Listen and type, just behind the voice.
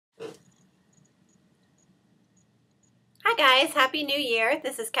guys, Happy New Year.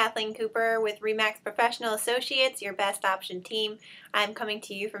 This is Kathleen Cooper with Remax Professional Associates, your best option team. I'm coming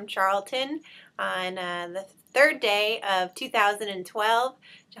to you from Charlton on the third day of 2012.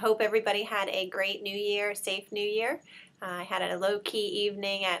 I hope everybody had a great New Year, safe New Year. I had a low-key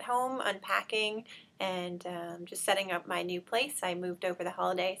evening at home unpacking and just setting up my new place. I moved over the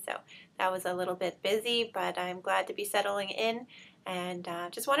holiday, so that was a little bit busy, but I'm glad to be settling in. And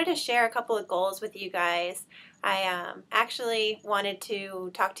just wanted to share a couple of goals with you guys. I actually wanted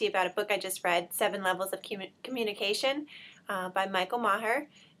to talk to you about a book I just read, 7 Levels of Communication by Michael Maher.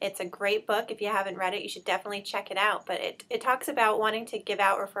 It's a great book. If you haven't read it, you should definitely check it out. But it talks about wanting to give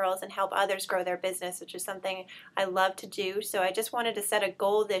out referrals and help others grow their business, which is something I love to do. So I just wanted to set a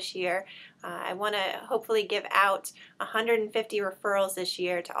goal this year. I want to hopefully give out 150 referrals this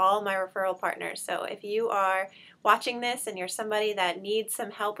year to all my referral partners. So if you are watching this and you're somebody that needs some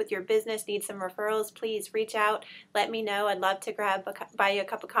help with your business, needs some referrals, please reach out. Let me know. I'd love to buy you a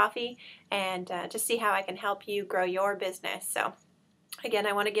cup of coffee and just see how I can help you grow your business. So again,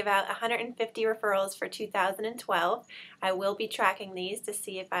 I want to give out 150 referrals for 2012. I will be tracking these to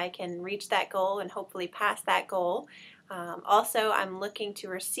see if I can reach that goal and hopefully pass that goal. Also, I'm looking to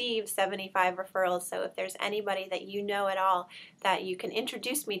receive 75 referrals, so if there's anybody that you know at all that you can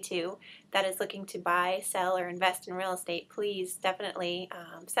introduce me to that is looking to buy, sell, or invest in real estate, please definitely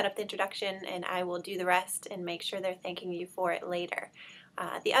set up the introduction and I will do the rest and make sure they're thanking you for it later.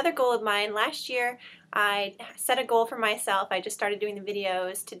 The other goal of mine, last year I set a goal for myself. I just started doing the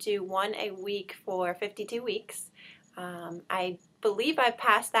videos to do one a week for 52 weeks. I believe I've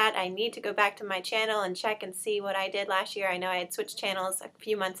passed that. I need to go back to my channel and check and see what I did last year. I know I had switched channels a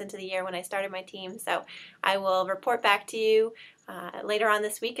few months into the year when I started my team, so I will report back to you later on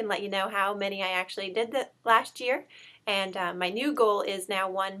this week and let you know how many I actually did last year. And my new goal is now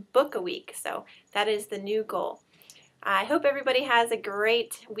 1 book a week, so that is the new goal. I hope everybody has a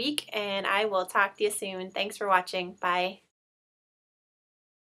great week and I will talk to you soon. Thanks for watching. Bye.